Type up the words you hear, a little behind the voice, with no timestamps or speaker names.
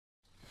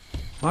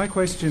My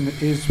question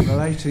is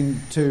relating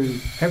to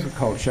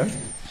agriculture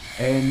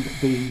and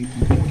the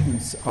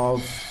importance of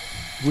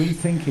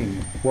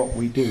rethinking what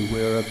we do.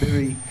 We're a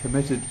very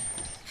committed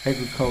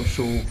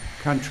agricultural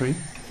country.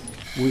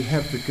 We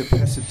have the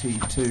capacity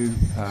to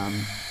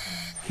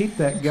keep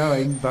that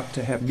going, but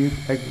to have new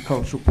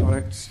agricultural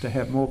products, to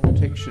have more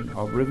protection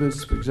of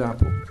rivers, for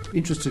example.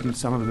 Interested in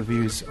some of the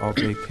views of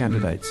the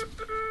candidates.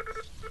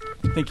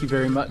 Thank you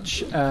very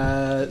much.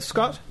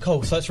 Scott?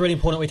 Cool. So it's really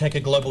important we take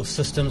a global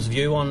systems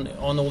view on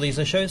all these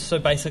issues. So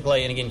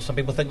basically, and again, some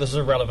people think this is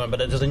irrelevant,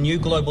 but there's a new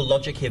global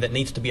logic here that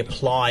needs to be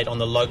applied on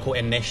the local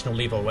and national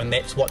level, and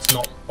that's what's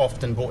not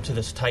often brought to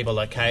this table,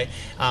 okay?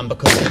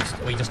 Because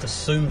we just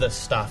assume this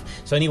stuff.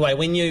 So anyway,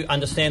 when you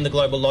understand the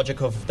global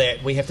logic of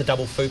that, we have to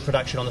double food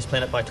production on this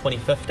planet by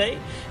 2050.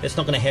 It's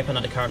not going to happen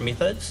under current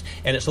methods,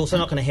 and it's also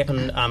not going to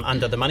happen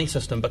under the money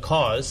system,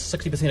 because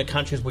 60% of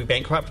countries will be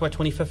bankrupt by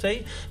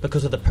 2050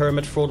 because of the pyramid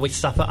fraud we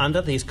suffer under,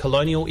 these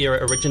colonial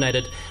era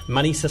originated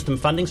money system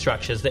funding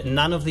structures that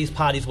none of these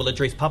parties will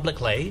address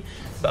publicly.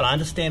 But I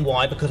understand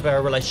why, because of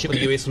our relationship with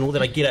the US and all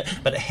that, I get it,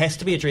 but it has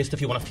to be addressed if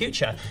you want a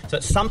future. So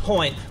at some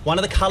point, one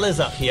of the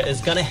colours up here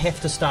is going to have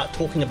to start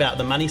talking about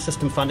the money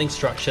system funding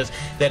structures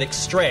that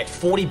extract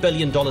 $40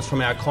 billion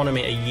from our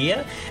economy a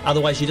year.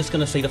 Otherwise, you're just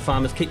going to see the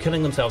farmers keep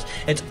killing themselves.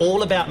 It's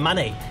all about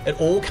money.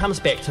 It all comes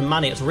back to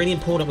money. It's really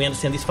important we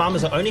understand these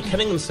farmers are only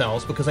killing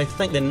themselves because they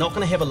think they're not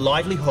going to have a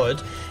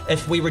livelihood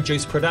if we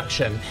reduce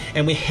production.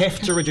 And we have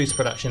to reduce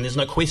production. There's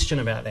no question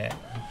about that.